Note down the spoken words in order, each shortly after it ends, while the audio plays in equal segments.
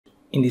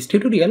In this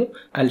tutorial,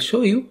 I'll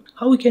show you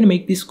how we can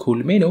make this cool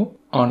menu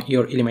on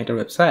your Elementor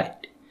website.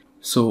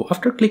 So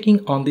after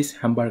clicking on this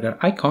hamburger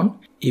icon,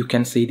 you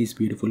can see this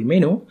beautiful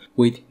menu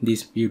with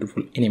this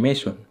beautiful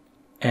animation.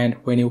 And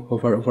when you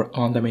hover over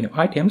on the menu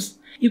items,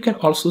 you can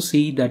also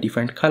see the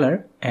different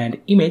color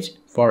and image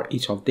for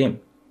each of them.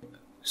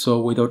 So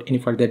without any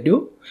further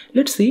ado,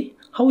 let's see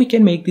how we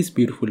can make this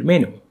beautiful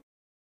menu.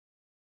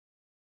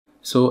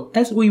 So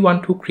as we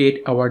want to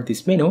create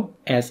this menu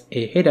as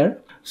a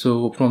header,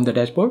 so from the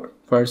dashboard,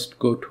 first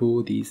go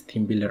to this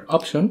theme builder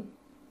option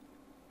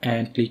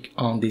and click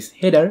on this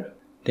header.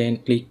 Then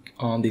click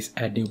on this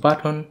add new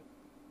button.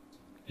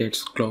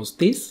 Let's close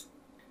this.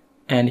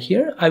 And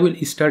here I will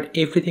start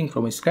everything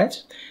from scratch.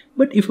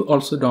 But if you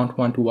also don't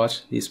want to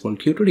watch this full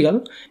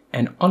tutorial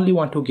and only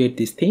want to get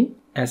this thing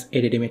as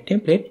a ready-made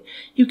template,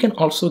 you can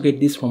also get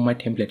this from my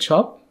template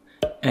shop.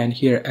 And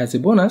here as a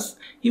bonus,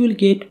 you will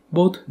get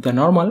both the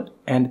normal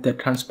and the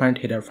transparent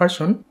header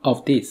version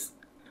of this.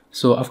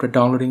 So after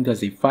downloading the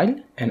zip file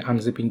and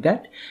unzipping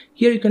that,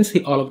 here you can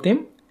see all of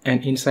them.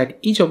 And inside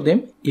each of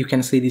them, you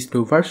can see these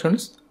two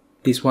versions,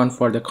 this one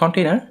for the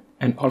container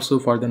and also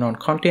for the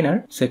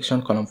non-container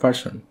section column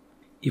version.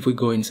 If we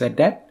go inside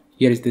that,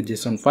 here is the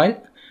JSON file.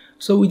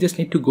 So we just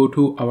need to go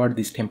to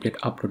this template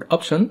upload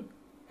option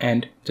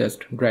and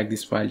just drag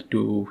this file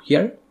to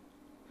here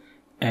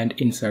and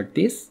insert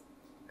this.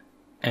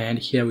 And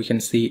here we can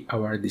see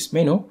this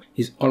menu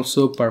is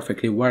also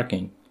perfectly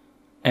working.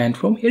 And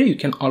from here, you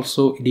can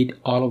also edit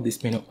all of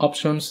these menu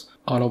options,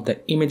 all of the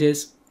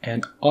images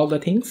and all the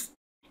things.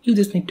 You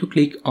just need to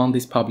click on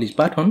this publish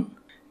button,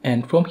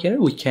 and from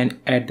here we can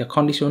add the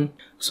condition.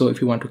 So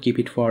if you want to keep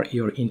it for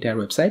your entire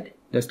website,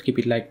 just keep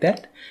it like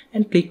that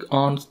and click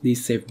on the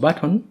save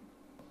button.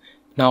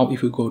 Now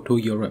if you go to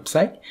your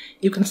website,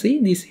 you can see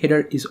this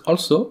header is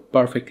also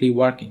perfectly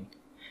working,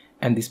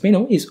 and this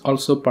menu is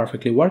also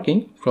perfectly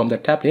working from the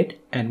tablet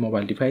and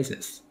mobile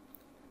devices.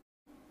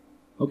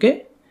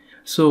 Okay.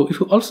 So if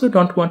you also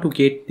don't want to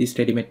get this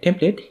ready-made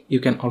template, you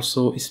can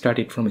also start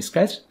it from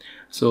scratch.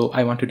 So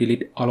I want to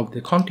delete all of the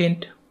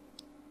content.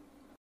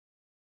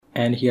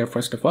 And here,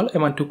 first of all, I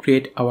want to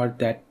create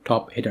that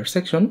top header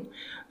section.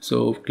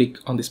 So click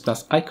on this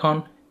plus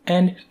icon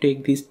and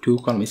take this two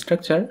column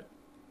structure.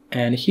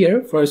 And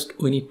here, first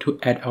we need to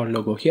add our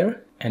logo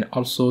here and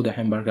also the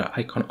hamburger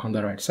icon on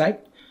the right side.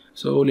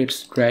 So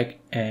let's drag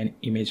an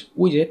image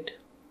widget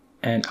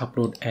and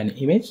upload an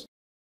image.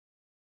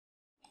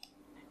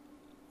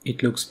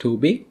 It looks too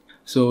big,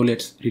 so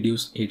let's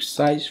reduce its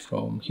size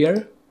from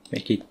here,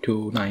 make it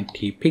to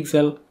 90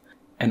 pixel,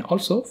 and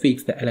also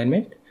fix the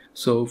alignment.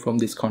 So from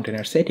this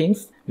container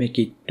settings, make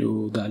it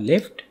to the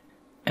left,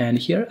 and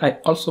here I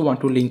also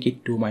want to link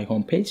it to my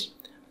home page.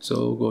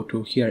 So go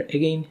to here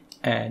again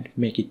and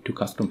make it to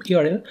custom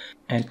URL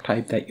and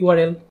type the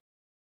URL.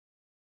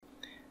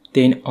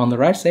 Then on the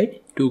right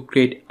side, to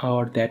create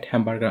that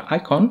hamburger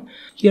icon,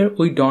 here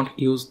we don't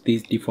use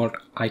this default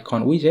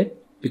icon widget,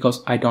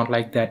 because I don't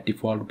like that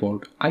default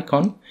bold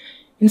icon.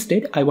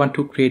 Instead, I want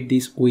to create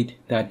this with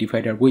the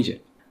divider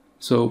widget.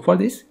 So for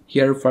this,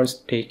 here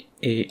first take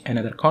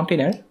another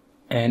container,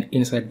 and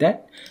inside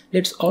that,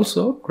 let's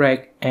also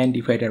drag an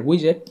divider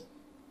widget,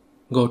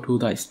 go to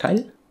the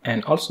style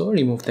and also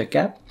remove the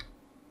gap.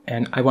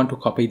 And I want to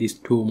copy this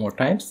 2 more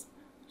times.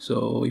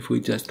 So if we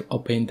just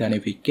open the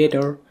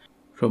navigator,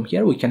 from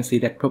here we can see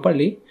that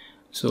properly.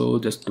 So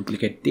just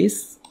duplicate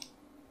this.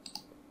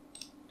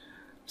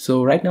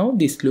 So right now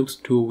this looks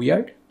too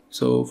weird.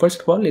 So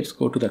first of all, let's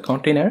go to the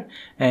container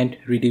and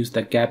reduce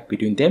the gap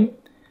between them.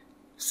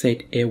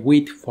 Set a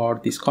width for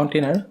this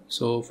container.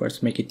 So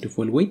first make it to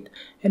full width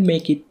and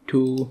make it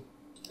to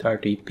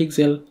 30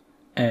 pixel,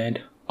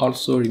 and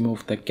also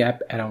remove the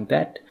gap around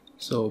that.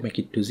 So make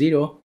it to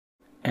 0.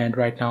 And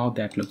right now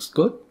that looks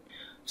good.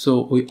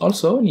 So we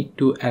also need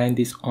to align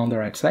this on the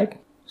right side.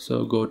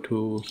 So go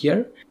to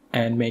here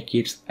and make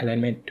its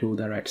alignment to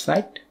the right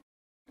side.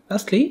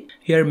 Lastly,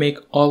 here make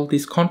all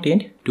this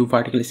content to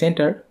vertically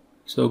center.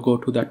 So go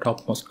to the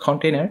topmost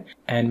container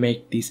and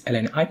make these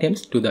align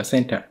items to the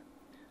center.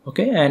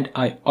 Okay, and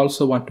I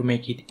also want to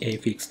make it a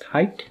fixed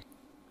height.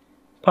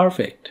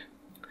 Perfect.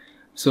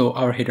 So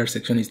our header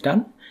section is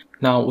done.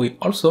 Now we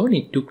also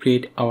need to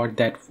create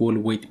that full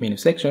width menu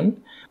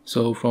section.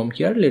 So from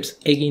here, let's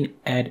again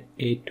add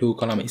a 2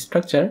 column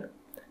structure.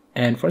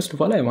 And first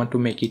of all, I want to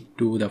make it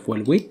to the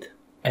full width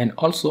and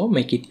also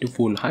make it to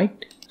full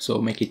height. So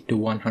make it to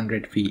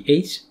 100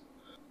 VH.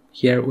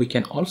 Here we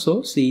can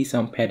also see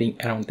some padding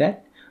around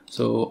that.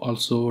 So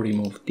also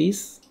remove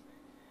this.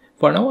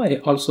 For now, I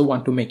also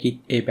want to make it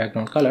a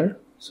background color.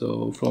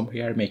 So from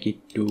here, make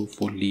it to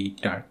fully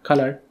dark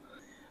color.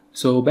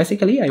 So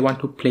basically, I want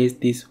to place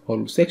this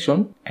whole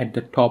section at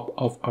the top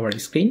of our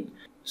screen.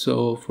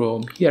 So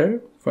from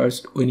here,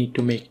 first we need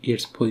to make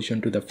its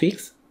position to the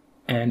fix,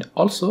 and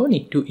also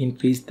need to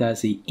increase the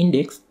Z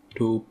index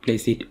to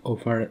place it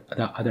over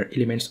the other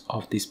elements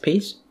of this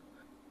page.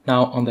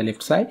 Now on the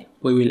left side,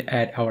 we will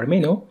add our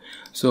menu.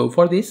 So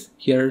for this,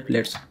 here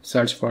let's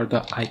search for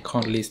the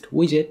icon list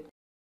widget.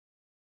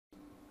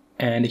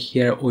 and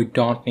here we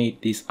don't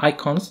need these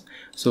icons,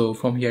 so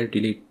from here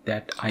delete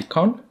that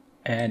icon,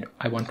 and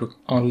I want to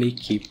only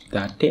keep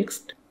the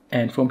text.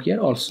 And from here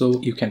also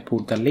you can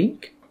put the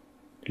link.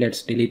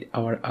 Let's delete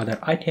our other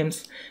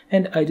items,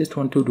 and I just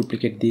want to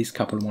duplicate these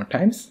couple more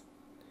times.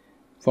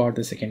 For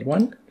the second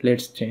one,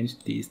 let's change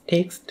this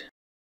text,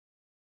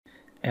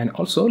 and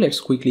also let's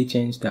quickly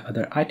change the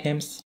other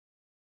items.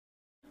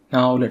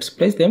 Now let's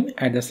place them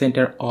at the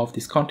center of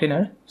this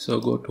container.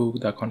 So go to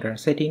the container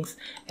settings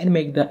and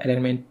make the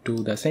alignment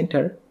to the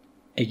center.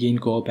 Again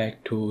go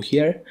back to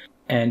here,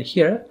 and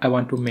here I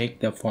want to make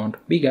the font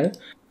bigger.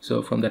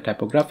 So from the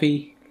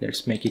typography,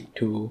 let's make it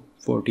to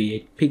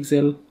 48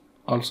 pixel.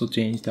 Also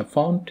change the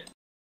font,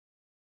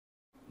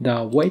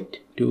 the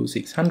weight to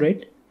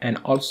 600, and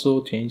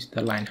also change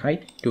the line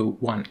height to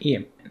 1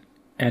 em.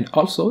 And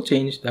also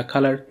change the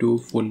color to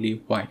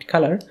fully white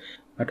color.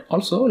 But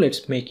also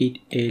let's make it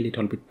a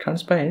little bit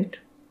transparent,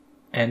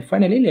 and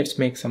finally let's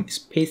make some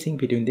spacing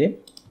between them.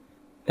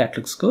 That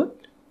looks good.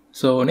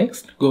 So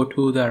next go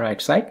to the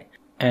right side,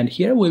 and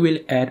here we will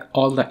add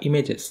all the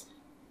images.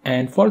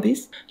 And for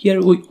this, here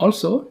we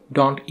also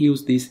don't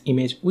use this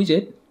image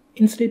widget.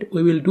 Instead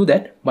we will do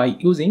that by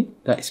using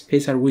the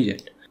spacer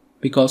widget,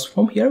 because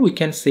from here we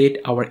can set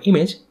our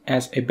image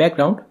as a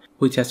background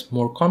which has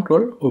more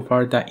control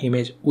over the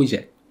image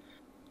widget.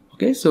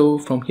 Okay, so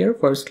from here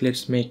first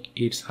let's make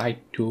its height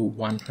to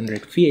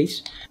 100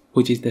 ph,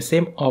 which is the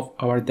same of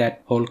our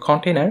that whole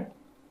container.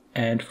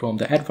 And from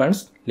the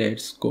advanced,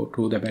 let's go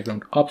to the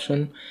background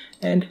option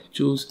and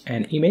choose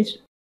an image.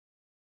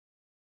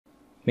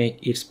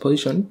 Make its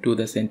position to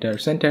the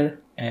center,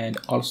 and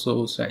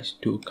also size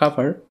to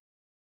cover.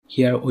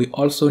 Here we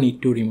also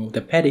need to remove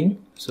the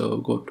padding, so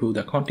go to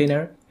the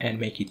container and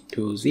make it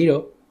to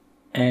 0.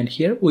 And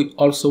here we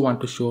also want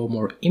to show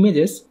more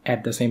images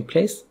at the same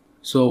place.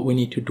 So we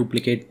need to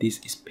duplicate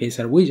this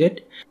spacer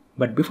widget.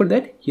 But before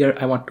that, here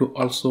I want to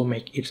also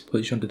make its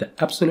position to the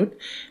absolute,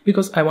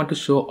 because I want to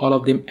show all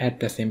of them at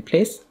the same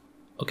place.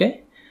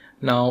 Okay,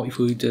 now if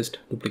we just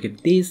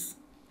duplicate this,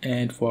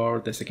 and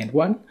for the second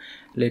one,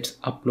 let's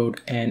upload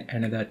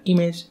another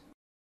image.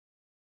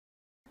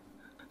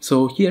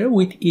 So here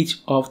with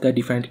each of the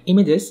different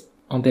images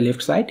on the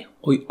left side,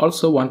 we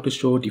also want to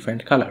show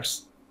different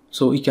colors.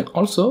 So we can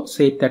also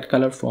set that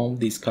color from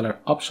this color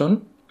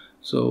option.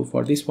 So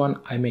for this one,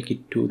 I make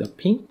it to the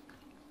pink.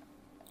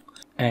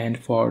 And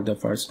for the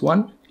first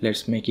one,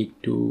 let's make it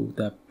to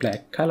the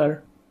black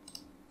color.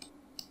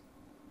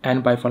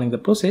 And by following the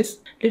process,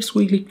 let's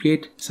quickly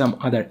create some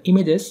other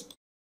images.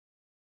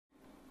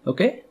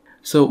 Okay,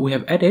 so we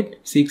have added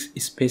 6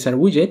 spacer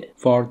widget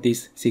for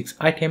these 6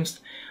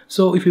 items.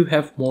 So if you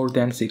have more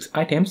than 6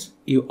 items,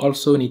 you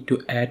also need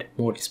to add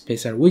more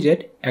spacer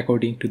widget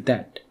according to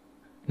that.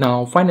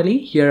 Now finally,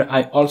 here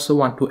I also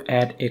want to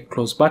add a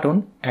close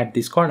button at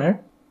this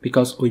corner,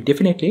 because we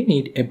definitely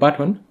need a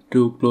button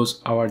to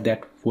close our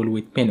that full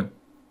width menu.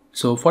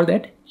 So for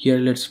that, here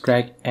let's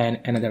drag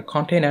another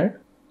container.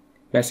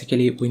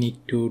 Basically we need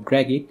to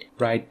drag it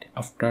right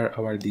after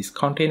our this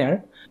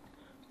container.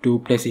 To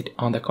place it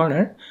on the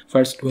corner,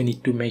 first we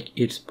need to make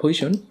its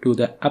position to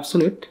the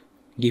absolute,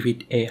 give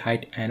it a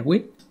height and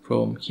width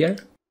from here.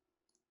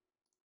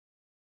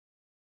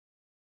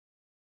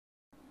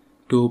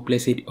 To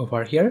place it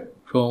over here,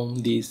 from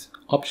this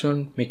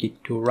option make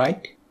it to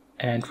right,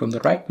 and from the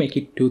right make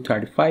it to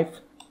 35,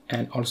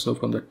 and also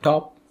from the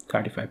top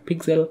 35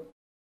 pixel.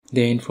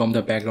 Then from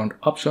the background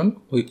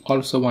option, we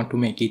also want to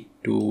make it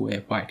to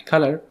a white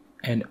color,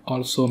 and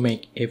also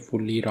make a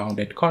fully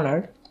rounded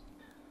corner.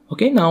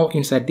 Okay, now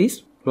inside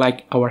this,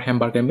 like our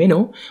hamburger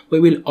menu, we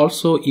will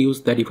also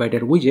use the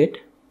divider widget.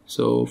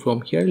 So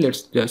from here,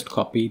 let's just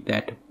copy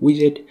that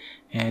widget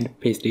and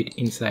paste it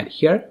inside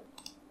here.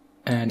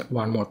 And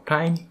one more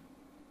time.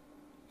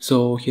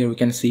 So here we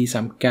can see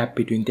some gap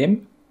between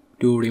them.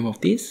 To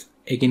remove this,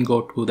 again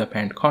go to the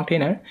parent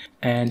container,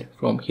 and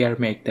from here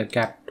make the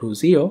gap to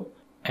 0,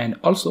 and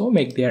also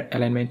make their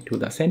alignment to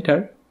the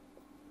center.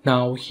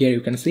 Now here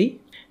you can see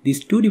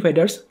these two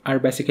dividers are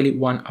basically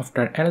one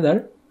after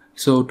another.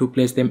 So to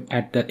place them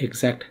at the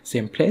exact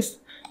same place,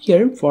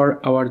 here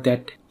for our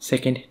that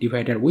second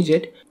divider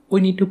widget, we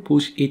need to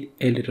push it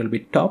a little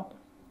bit top.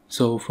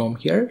 So from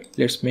here,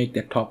 let's make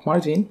the top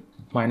margin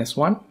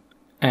 -1,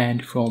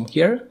 and from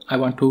here I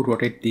want to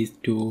rotate this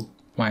to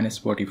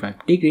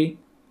 -45 degree,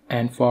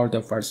 and for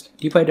the first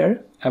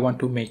divider I want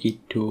to make it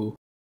to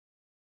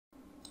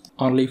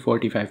only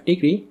 45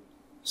 degree.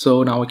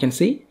 So now we can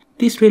see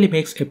this really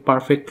makes a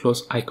perfect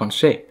close icon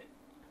shape.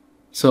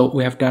 So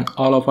we have done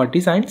all of our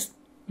designs.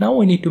 Now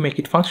we need to make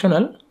it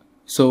functional.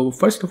 So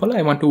first of all,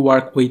 I want to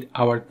work with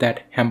our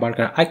that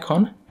hamburger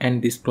icon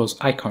and this close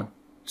icon.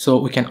 So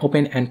we can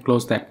open and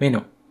close that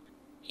menu.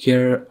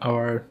 Here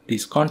our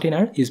this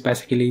container is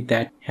basically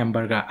that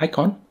hamburger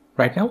icon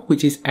right now,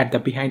 which is at the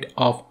behind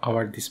of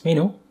our this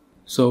menu.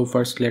 So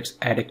first let's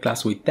add a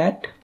class with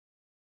that.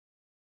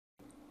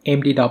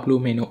 MDW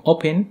menu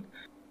open,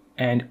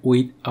 and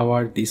with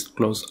our this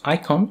close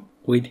icon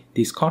with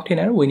this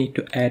container, we need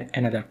to add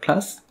another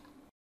class.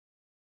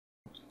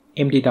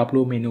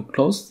 MDW menu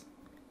close,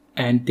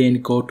 and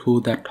then go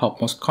to the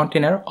topmost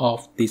container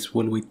of this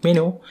full width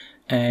menu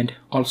and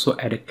also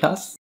add a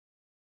class.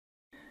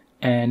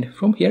 And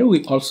from here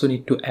we also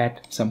need to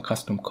add some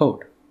custom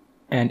code.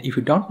 And if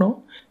you don't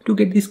know, to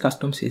get this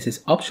custom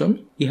CSS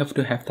option, you have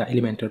to have the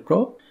Elementor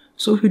Pro.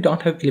 So if you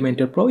don't have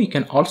Elementor Pro, you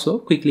can also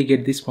quickly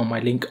get this from my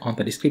link on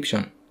the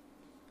description.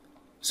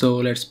 So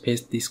let's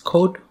paste this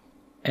code.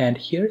 And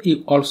here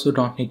you also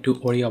don't need to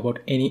worry about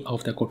any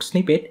of the code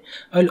snippet.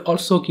 I'll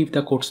also give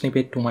the code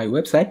snippet to my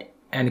website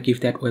and give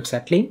that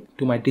website link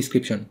to my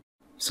description.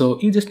 So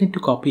you just need to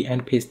copy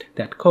and paste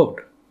that code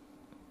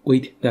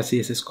with the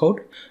CSS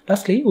code.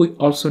 Lastly, we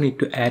also need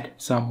to add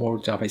some more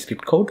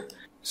JavaScript code.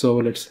 So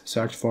let's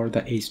search for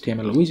the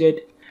HTML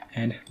widget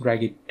and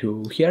drag it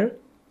to here.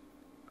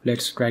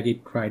 Let's drag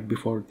it right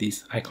before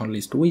this icon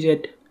list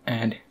widget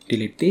and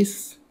delete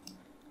this.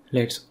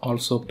 Let's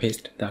also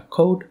paste the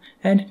code,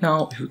 and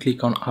now if you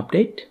click on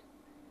update,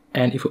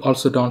 and if you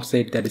also don't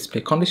set the display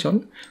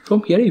condition,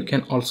 from here you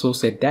can also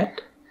set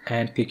that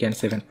and click and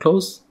save and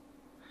close.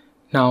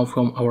 Now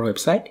from our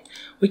website,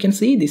 we can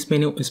see this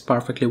menu is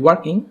perfectly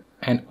working,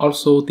 and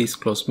also this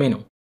close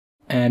menu.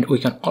 And we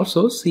can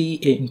also see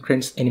a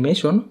entrance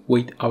animation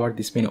with our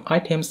this menu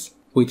items,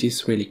 which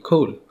is really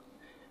cool.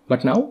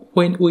 But now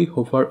when we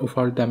hover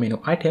over the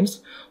menu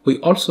items, we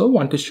also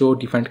want to show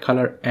different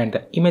color and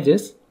the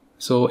images.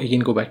 So again,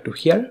 go back to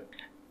here,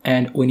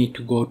 and we need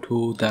to go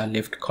to the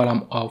left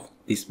column of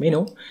this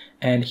menu,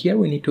 and here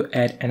we need to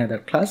add another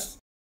class,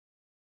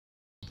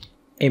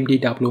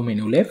 mdw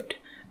menu left,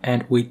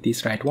 and with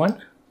this right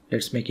one,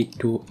 let's make it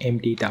to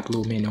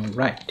mdw menu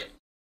right.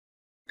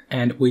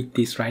 And with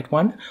this right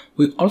one,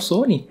 we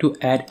also need to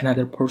add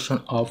another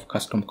portion of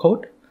custom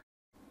code.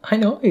 I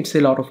know it's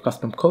a lot of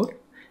custom code,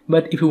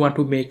 but if you want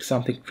to make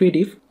something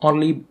creative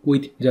only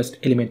with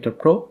just Elementor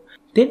Pro,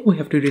 then we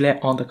have to rely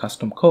on the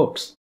custom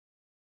codes.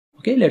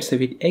 Okay, let's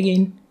save it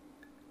again,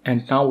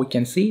 and now we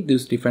can see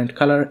these different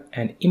color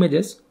and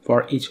images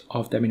for each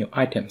of the menu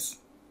items.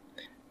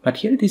 But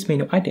here these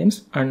menu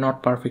items are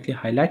not perfectly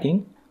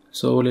highlighting,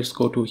 so let's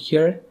go to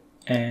here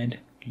and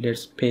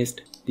let's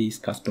paste this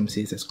custom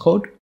CSS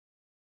code.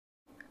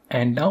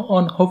 And now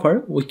on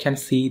hover, we can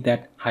see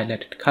that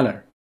highlighted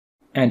color.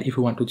 And if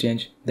you want to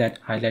change that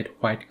highlight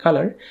white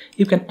color,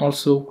 you can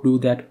also do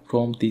that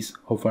from this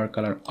hover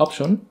color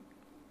option.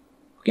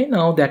 Okay,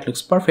 now that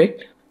looks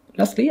perfect.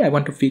 Lastly, I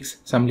want to fix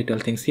some little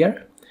things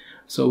here.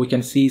 So we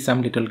can see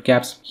some little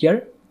gaps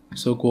here.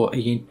 So go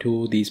again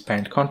to this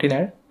parent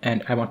container,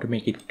 and I want to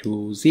make it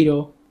to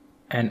 0,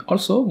 and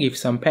also give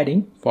some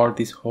padding for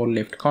this whole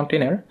left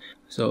container.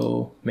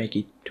 So make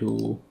it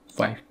to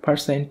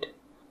 5%.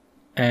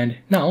 And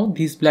now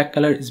this black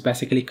color is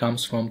basically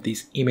comes from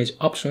this image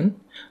option.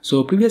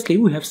 So previously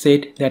we have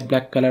said that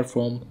black color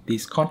from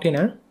this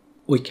container.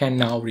 We can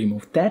now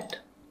remove that.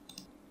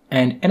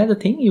 And another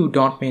thing you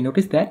don't may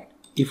notice that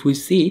if we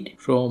see it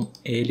from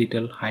a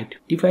little height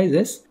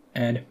devices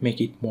and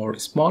make it more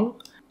small,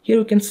 here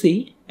you can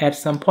see at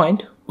some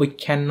point we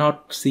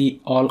cannot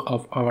see all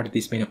of our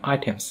these menu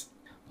items,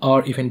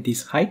 or even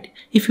this height.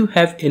 If you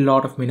have a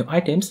lot of menu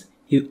items,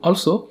 you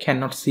also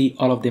cannot see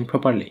all of them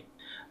properly.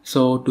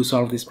 So to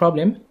solve this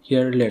problem,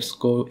 here let's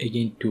go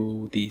again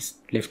to this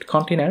left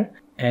container,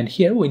 and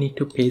here we need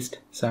to paste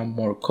some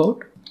more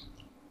code.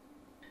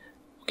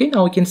 Okay,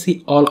 now we can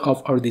see all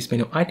of our these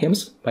menu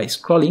items by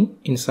scrolling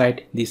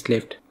inside this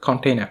left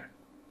container.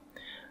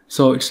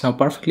 So it's now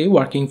perfectly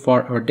working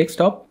for our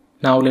desktop.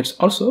 Now let's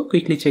also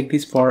quickly check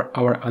this for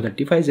our other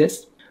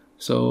devices.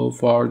 So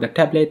for the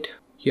tablet,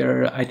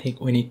 here I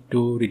think we need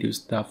to reduce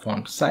the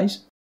font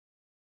size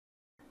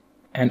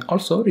and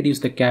also reduce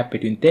the gap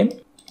between them.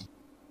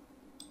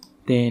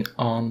 Then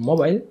on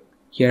mobile,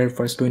 here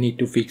first we need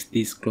to fix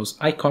this close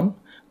icon.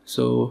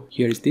 So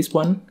here is this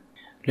one.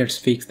 Let's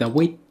fix the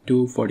width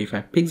to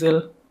 45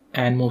 pixel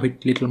and move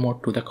it little more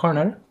to the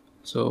corner.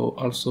 So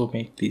also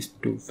make this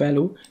to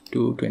value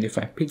to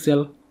 25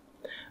 pixel.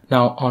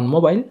 Now on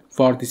mobile,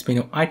 for this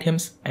menu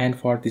items and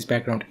for this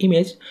background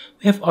image,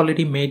 we have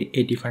already made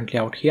a different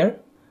layout here.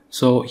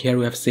 So here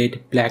we have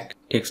set black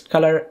text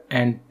color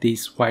and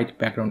this white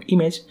background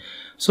image.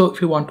 So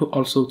if you want to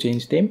also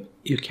change them,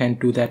 you can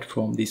do that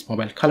from this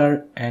mobile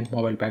color and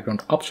mobile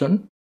background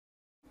option.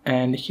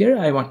 And here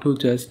I want to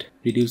just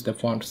reduce the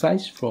font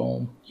size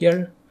from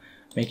here,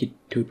 make it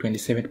to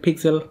 27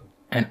 pixel,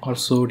 and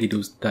also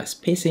reduce the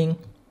spacing.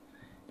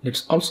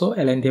 Let's also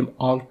align them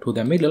all to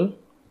the middle.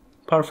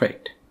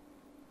 Perfect.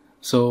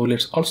 So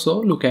let's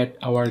also look at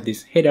our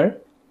this header,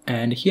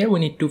 and here we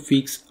need to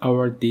fix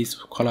our this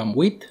column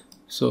width.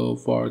 So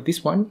for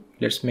this one,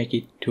 let's make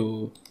it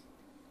to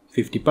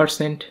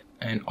 50%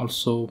 and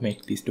also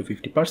make this to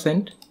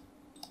 50%.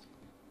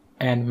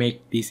 And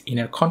make this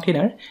inner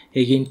container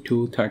again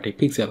to 30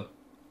 pixel.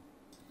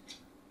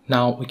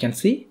 Now we can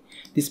see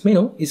this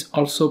menu is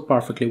also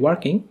perfectly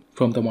working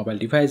from the mobile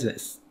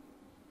devices.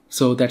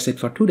 So that's it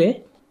for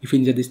today. If you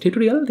enjoyed this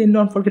tutorial, then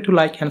don't forget to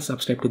like and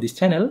subscribe to this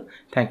channel.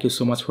 Thank you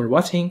so much for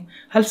watching.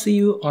 I'll see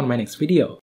you on my next video.